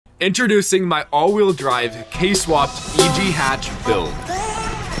Introducing my all-wheel drive K-swapped EG hatch build.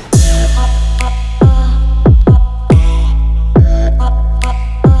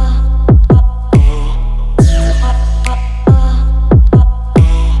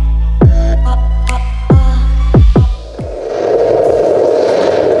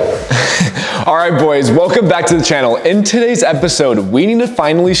 Alright boys, welcome back to the channel. In today's episode, we need to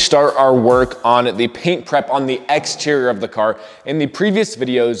finally start our work on the paint prep on the exterior of the car. In the previous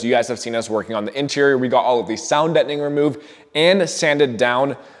videos, you guys have seen us working on the interior. We got all of the sound deadening removed and sanded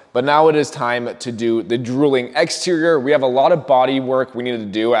down, but now it is time to do the drooling exterior. We have a lot of body work we needed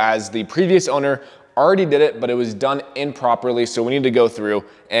to do, as the previous owner already did it, but it was done improperly, so we need to go through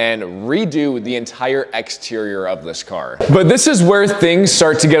and redo the entire exterior of this car. But this is where things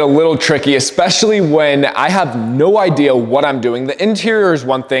start to get a little tricky, especially when I have no idea what I'm doing. The interior is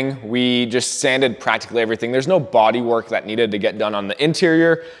one thing. We just sanded practically everything. There's no body work that needed to get done on the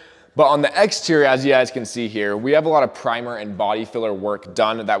interior. But on the exterior, as you guys can see here, we have a lot of primer and body filler work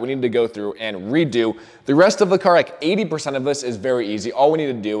done that we need to go through and redo. The rest of the car, like 80% of this, is very easy. All we need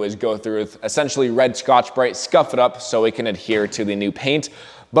to do is go through with essentially red Scotch-Brite, scuff it up so it can adhere to the new paint.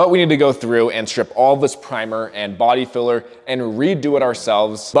 But we need to go through and strip all this primer and body filler and redo it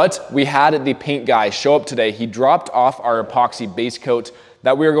ourselves. But we had the paint guy show up today. He dropped off our epoxy base coat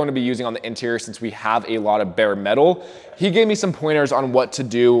that we are going to be using on the interior since we have a lot of bare metal. He gave me some pointers on what to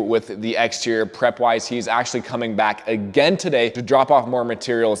do with the exterior prep-wise. He's actually coming back again today to drop off more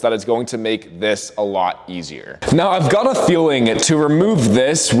materials that is going to make this a lot easier. Now, I've got a feeling to remove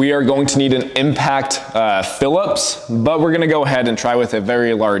this, we are going to need an impact Phillips, but we're gonna go ahead and try with a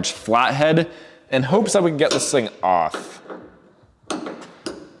very large flathead in hopes that we can get this thing off.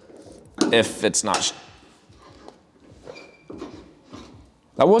 If it's not.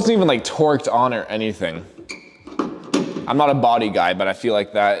 That wasn't even like torqued on or anything. I'm not a body guy, but I feel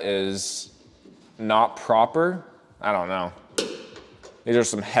like that is not proper. I don't know. These are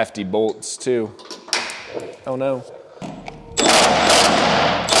some hefty bolts too. Oh no.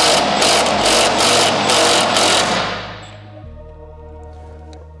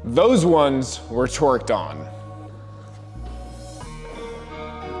 Those ones were torqued on.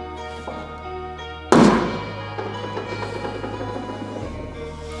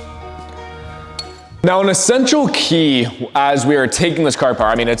 Now, an essential key as we are taking this car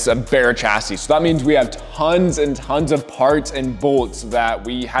apart, I mean, it's a bare chassis, so that means we have tons and tons of parts and bolts that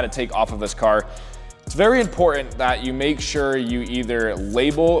we had to take off of this car. It's very important that you make sure you either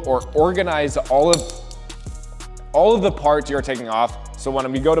label or organize all of the parts you're taking off, so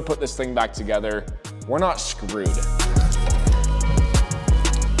when we go to put this thing back together, we're not screwed.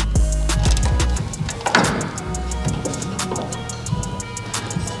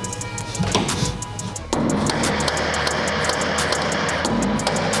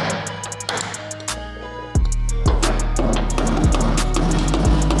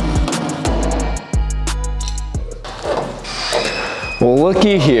 Well,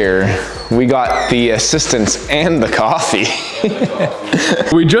 looky here. We got the assistants and the coffee.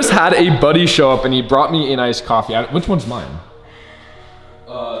 We just had a buddy show up and he brought me a nice coffee. Which one's mine?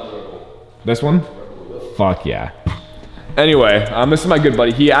 This one? Fuck yeah. Anyway, this is my good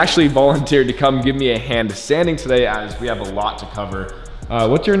buddy. He actually volunteered to come give me a hand sanding today, as we have a lot to cover.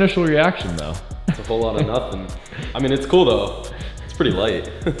 What's your initial reaction though? It's a whole lot of nothing. I mean, it's cool though. It's pretty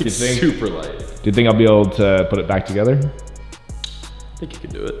light. It's super light. Do you think I'll be able to put it back together? I think you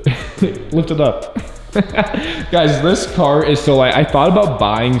can do it. Lift it up. Guys, this car is so light. I thought about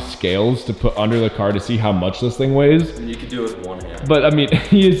buying scales to put under the car to see how much this thing weighs. And you can do it with one hand. But I mean,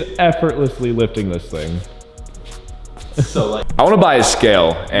 he is effortlessly lifting this thing. So like, I want to buy a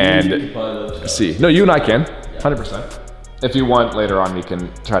scale and see. No, you and I can, 100%. If you want, later on, we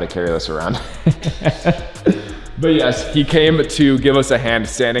can try to carry this around. But yes, he came to give us a hand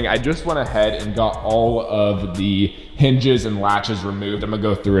sanding. I just went ahead and got all of the hinges and latches removed. I'm gonna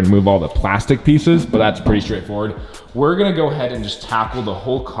go through and move all the plastic pieces, but that's pretty straightforward. We're gonna go ahead and just tackle the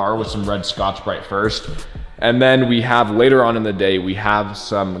whole car with some red Scotch-Brite first. And then we have, later on in the day, we have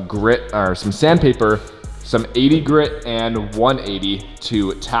some grit, or some sandpaper, some 80 grit and 180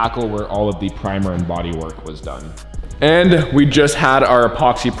 to tackle where all of the primer and body work was done. And we just had our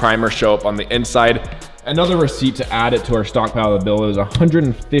epoxy primer show up on the inside. Another receipt to add it to our stockpile of the bill is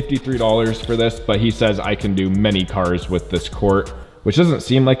 $153 for this, but he says I can do many cars with this quart, which doesn't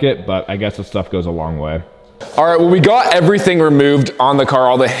seem like it, but I guess the stuff goes a long way. All right, well, we got everything removed on the car,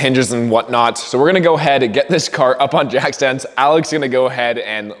 all the hinges and whatnot. So we're gonna go ahead and get this car up on jack stands. Alex is gonna go ahead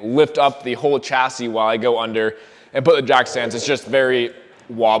and lift up the whole chassis while I go under and put the jack stands. It's just very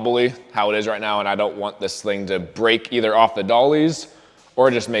wobbly how it is right now, and I don't want this thing to break either off the dollies or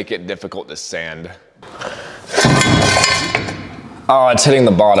just make it difficult to sand. Oh, it's hitting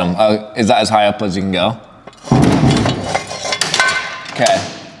the bottom. Is that as high up as you can go? Okay.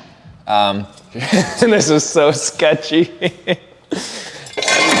 This is so sketchy.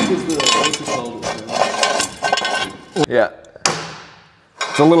 Yeah.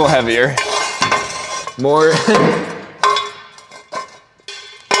 It's a little heavier. More.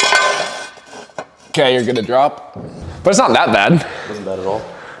 Okay, you're gonna drop. But it's not that bad. Wasn't bad at all.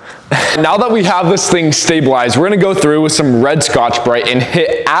 Now that we have this thing stabilized, we're gonna go through with some red Scotch-Brite and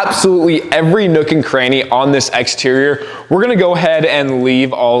hit absolutely every nook and cranny on this exterior. We're gonna go ahead and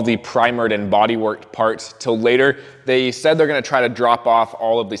leave all the primered and bodyworked parts till later. They said they're gonna try to drop off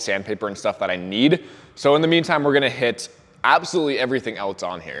all of the sandpaper and stuff that I need. So in the meantime, we're gonna hit absolutely everything else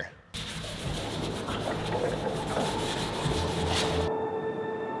on here.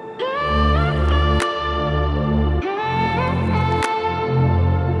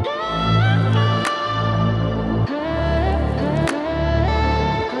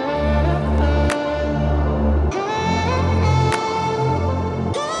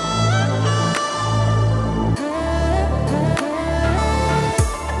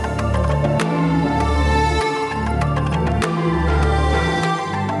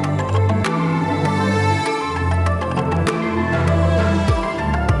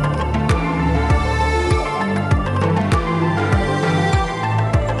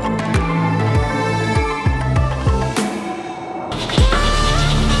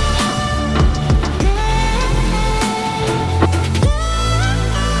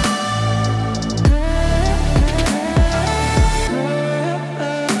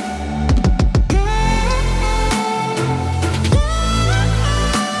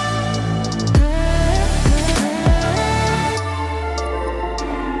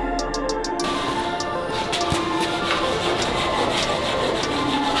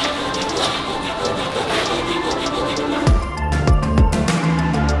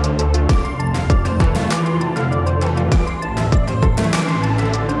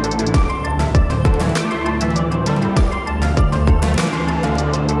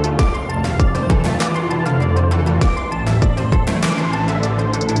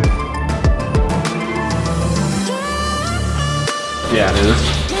 Yeah, it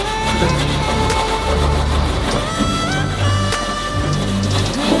is.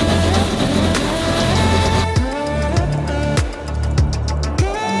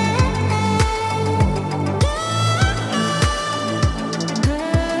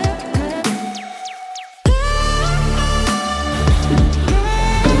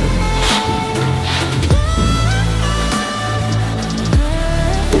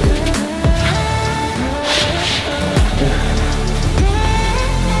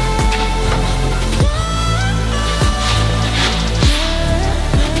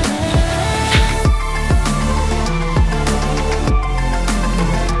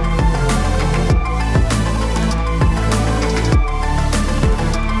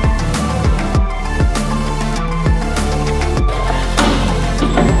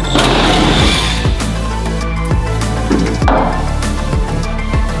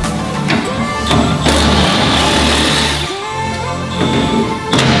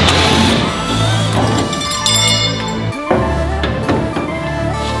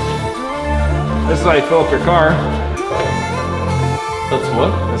 This is how you fill up your car. That's what?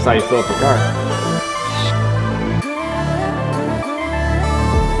 That's how you fill up your car.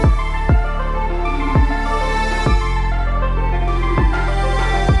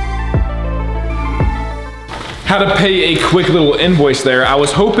 Had to pay a quick little invoice there. I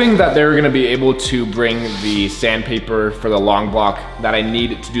was hoping that they were gonna be able to bring the sandpaper for the long block that I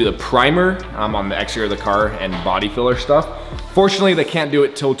need to do the primer on the exterior of the car and body filler stuff. Fortunately, they can't do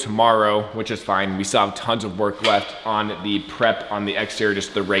it till tomorrow, which is fine. We still have tons of work left on the prep on the exterior,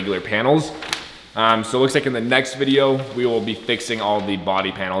 just the regular panels. So it looks like in the next video, we will be fixing all the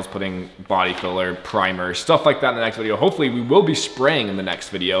body panels, putting body filler, primer, stuff like that in the next video. Hopefully we will be spraying in the next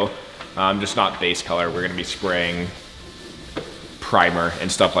video. Just not base color. We're gonna be spraying primer and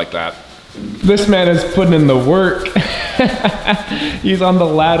stuff like that. This man is putting in the work. He's on the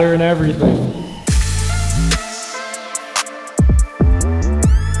ladder and everything.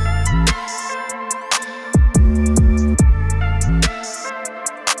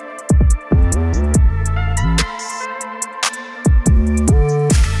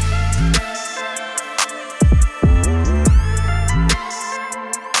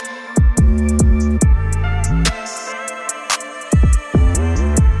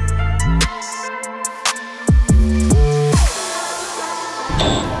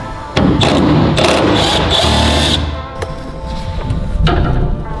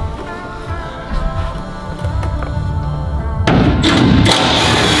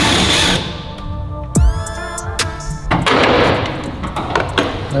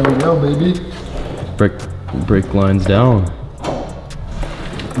 go, baby. Brake lines down.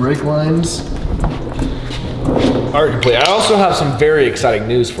 Brake lines. All right, complete. I also have some very exciting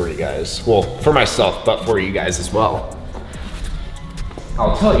news for you guys. Well, for myself, but for you guys as well.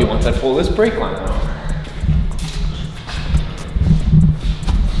 I'll tell you once I pull this brake line out.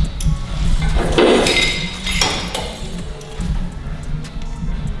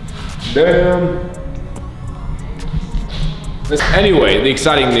 Damn. Anyway, the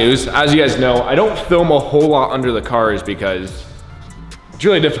exciting news, as you guys know, I don't film a whole lot under the cars because it's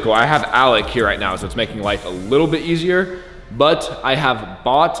really difficult. I have Alec here right now, so it's making life a little bit easier, but I have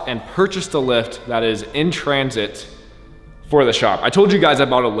bought and purchased a lift that is in transit for the shop. I told you guys I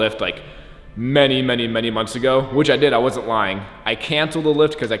bought a lift like many months ago, which I did, I wasn't lying. I canceled the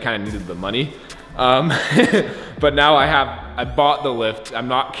lift because I kind of needed the money. But now I bought the lift, I'm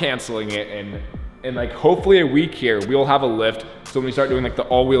not canceling it, and in like hopefully a week here, we'll have a lift. So when we start doing like the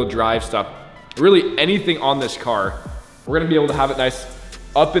all-wheel drive stuff, really anything on this car, we're gonna be able to have it nice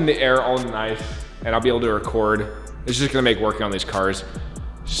up in the air, all nice, and I'll be able to record. It's just gonna make working on these cars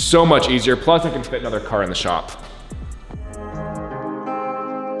so much easier. Plus I can fit another car in the shop.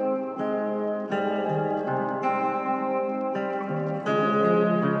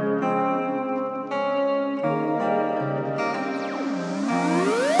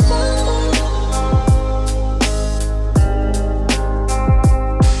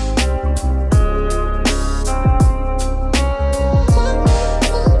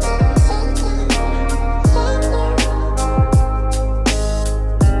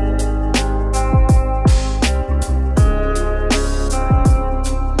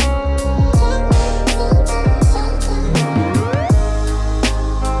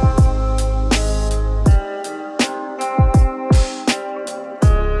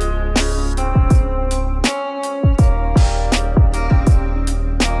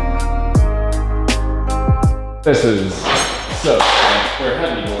 This is so fun. We're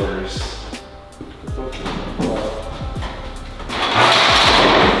heavy orders.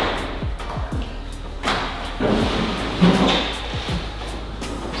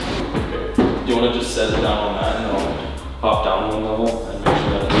 Do you want to just set it down on that and I'll hop down one level and make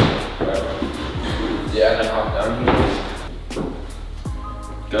sure that it's Yeah, and then hop down here.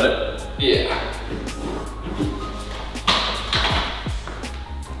 got it? Yeah.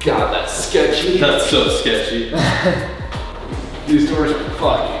 God, that's sketchy. That's so sketchy. These doors are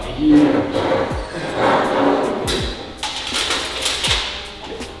fucking huge.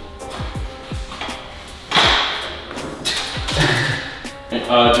 Do you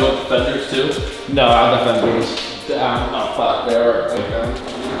want the fenders too? No, I have the fenders down. Oh fuck, they are okay.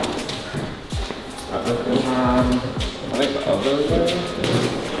 I think the other way.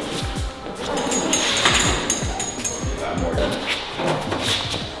 Yeah, more good.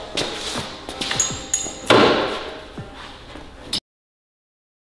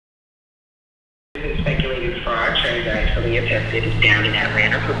 Speculated fraud charge actually attempted is down in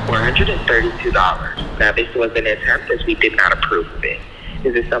Atlanta for $432. Now this was an attempt as we did not approve of it.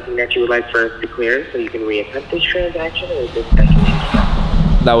 Is this something that you would like for us to clear so you can reattempt this transaction, or is this speculated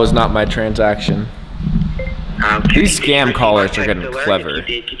fraud? That was not my transaction. These scam callers are getting clever. If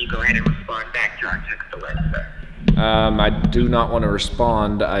you did, can you go ahead and respond back to our text alert, sir? I do not want to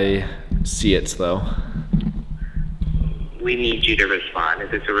respond. I see it though. We need you to respond. Is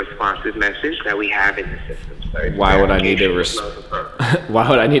this a responsive message that we have in the system, sir? Why would I need to Why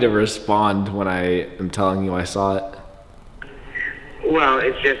would I need to respond when I am telling you I saw it? Well,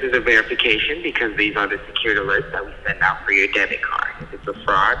 it's just as a verification because these are the secured alerts that we send out for your debit card. If it's a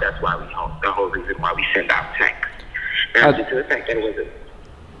fraud, that's why the whole reason why we send out text. Now, due to the fact that it was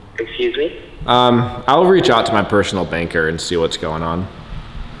a, excuse me? I'll reach out to my personal banker and see what's going on.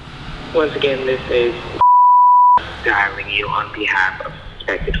 Once again, this is dialing you on behalf of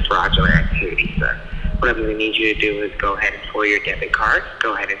suspected fraudulent activity, sir. What I'm going to need you to do is go ahead and pull your debit card,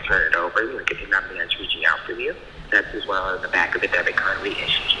 go ahead and turn it over, look at the number that's reaching out from you. That's as well as the back of the debit card we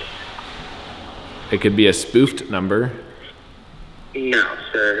issued you. It could be a spoofed number. No,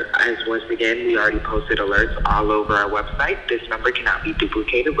 sir. As once again, we already posted alerts all over our website. This number cannot be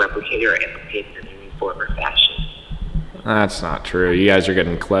duplicated, replicated, or implicated in any form or fashion. That's not true. You guys are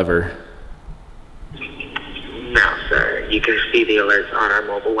getting clever. No, sir. You can see the alerts on our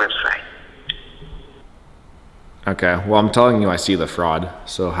mobile website. Okay, well, I'm telling you I see the fraud,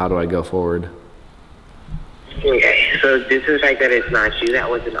 so how do I go forward? Okay, so due to the fact that it's not you, that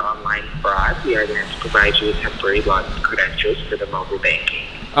was an online fraud, we are going to provide you with temporary login credentials for the mobile banking.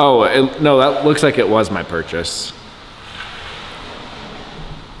 Oh, no, that looks like it was my purchase.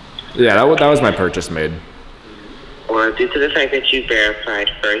 Yeah, that was my purchase made. Well, due to the fact that you verified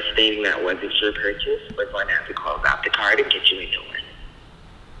first stating that wasn't your purchase, we're going to have to close out the card and get you a new one.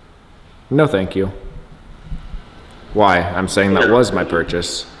 No, thank you. Why? I'm saying that was my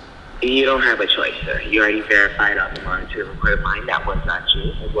purchase. You don't have a choice, sir. You already verified on the monitor recorded line that was not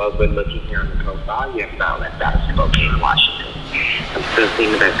you. As well as when looking here on the profile, you have now left out of Spokane, Washington. I'm still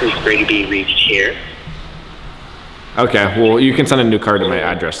seeing the message for you to be reached here. Okay, well, you can send a new card to my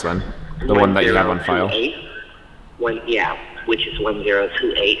address then. The one that you have on file. Which is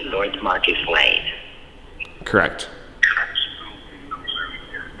 1028 North Market Lane. Correct.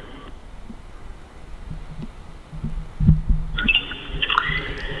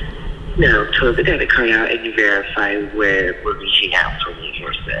 Now, close the debit card out and you verify where we're reaching out from you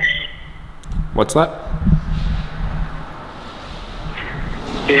here, sir. What's that?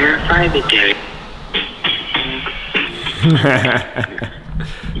 Verify the debit.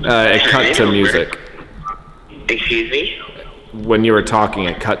 It cut to music. Excuse me? When you were talking,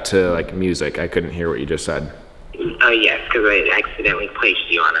 it cut to like music. I couldn't hear what you just said. Oh, yes, because I accidentally placed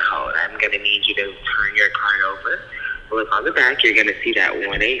you on a hold. I'm going to need you to turn your card over. Look on the back, you're going to see that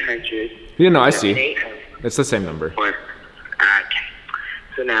 1-800. Yeah, no, I see. It's the same number. Okay.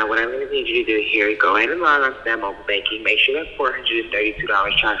 So now what I'm going to need you to do here is go ahead and log on to that mobile banking. Make sure that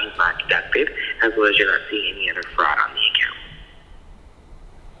 $432 charge is not deducted, as well as you're not seeing any other fraud on the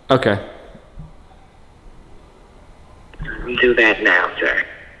account. Okay. Do that now, sir.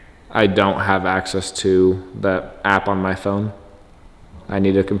 I don't have access to that app on my phone. I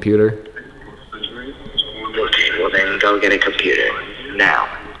need a computer. Okay, well then go get a computer. Now.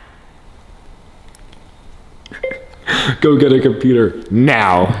 Go get a computer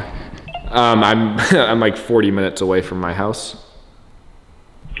now. I'm like 40 minutes away from my house.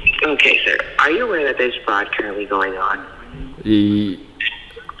 Okay, sir. Are you aware that there's fraud currently going on?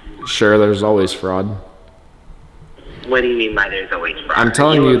 Sure, there's always fraud. What do you mean by there's always fraud? I'm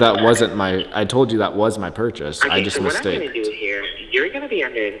telling you that wasn't my, I told you that was my purchase. Okay, I just so what I'm mistaked. going to do here, you're going to be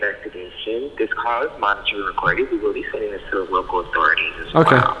under investigation. This call is monitored and recorded. We will be sending this to the local authorities as well.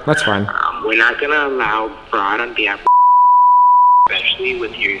 Okay, that's fine. We're not going to allow fraud on behalf of, especially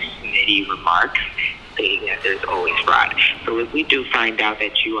with your snitty remarks stating that there's always fraud. So if we do find out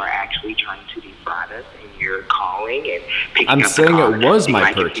that you are actually trying to defraud us and you're calling and picking up the call, I'm saying it was my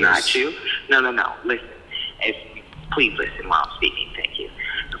like purchase. It's not you. No. Listen. Please listen while I'm speaking. Thank you.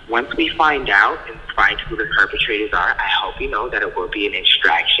 Once we find out and find who the perpetrators are, I hope you know that it will be an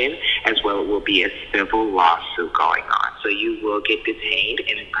extraction, as well it will be a civil lawsuit going on. So you will get detained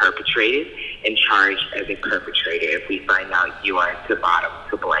and perpetrated and charged as a perpetrator if we find out you are to bottom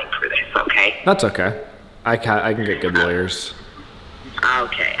to blame for this, okay? That's okay. I can get good lawyers.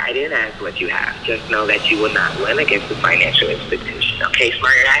 Okay, I didn't ask what you have. Just know that you will not win against the financial institution, okay,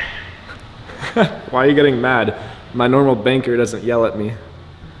 smart ass? Why are you getting mad? My normal banker doesn't yell at me.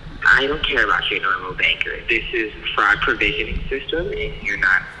 I don't care about your normal banker. This is a fraud provisioning system, and you're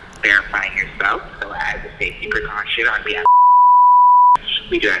not verifying yourself. So as a safety precaution on behalf of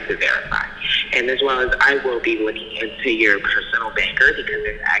we do have to verify. And as well as I will be looking into your personal banker because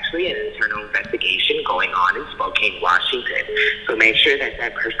there's actually an internal investigation going on in Spokane, Washington. So make sure that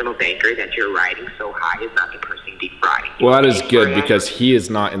that personal banker that you're riding so high is not the person defrauding you. Well, that is good because he is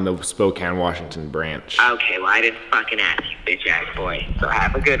not in the Spokane, Washington branch. Okay, well, I didn't fucking ask you, bitch ass boy. So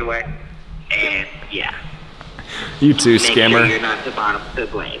have a good one. And yeah. You too, Make scammer. sure you're not the bottom to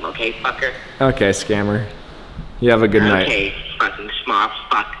blame, okay, fucker? Okay, scammer. You have a good night. Okay, fucking small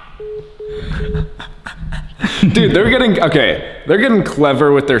fuck. Dude, they're getting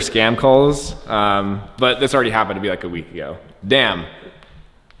clever with their scam calls. But this already happened to be like a week ago. Damn.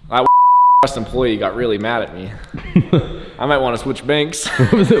 That employee got really mad at me. I might want to switch banks.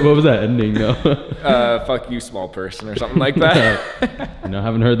 What was that ending though? Fuck you, small person, or something like that. I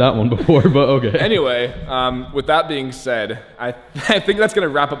haven't heard that one before, but okay. Anyway, with that being said, I think that's gonna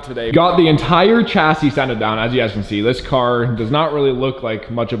wrap up today. Got the entire chassis sanded down. As you guys can see, this car does not really look like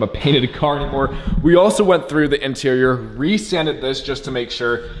much of a painted car anymore. We also went through the interior, re-sanded this just to make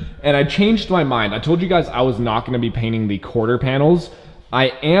sure, and I changed my mind. I told you guys I was not gonna be painting the quarter panels. I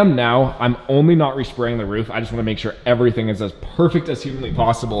am now. I'm only not respraying the roof. I just want to make sure everything is as perfect as humanly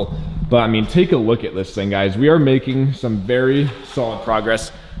possible. But I mean, take a look at this thing, guys. We are making some very solid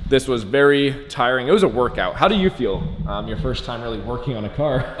progress. This was very tiring. It was a workout. How do you feel? Your first time really working on a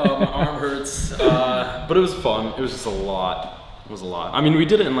car? My arm hurts, but it was fun. It was just a lot. It was a lot. I mean, we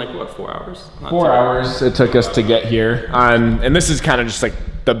did it in like, what, 4 hours? Not 4 hours it took us to get here. And this is kind of just like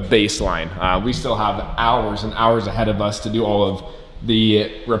the baseline. We still have hours and hours ahead of us to do all of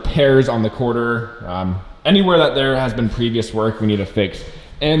the repairs on the quarter. Anywhere that there has been previous work we need to fix.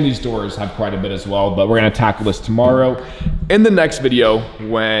 And these doors have quite a bit as well, but we're gonna tackle this tomorrow in the next video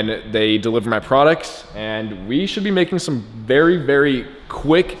when they deliver my products, and we should be making some very, very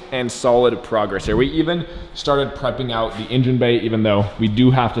quick and solid progress here. We even started prepping out the engine bay, even though we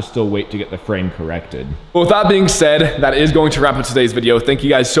do have to still wait to get the frame corrected. But with that being said, that is going to wrap up today's video. Thank you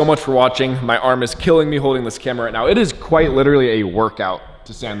guys so much for watching. My arm is killing me holding this camera right now. It is quite literally a workout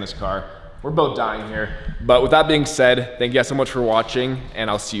to sand this car. We're both dying here. But with that being said, thank you guys so much for watching, and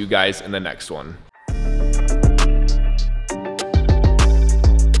I'll see you guys in the next one.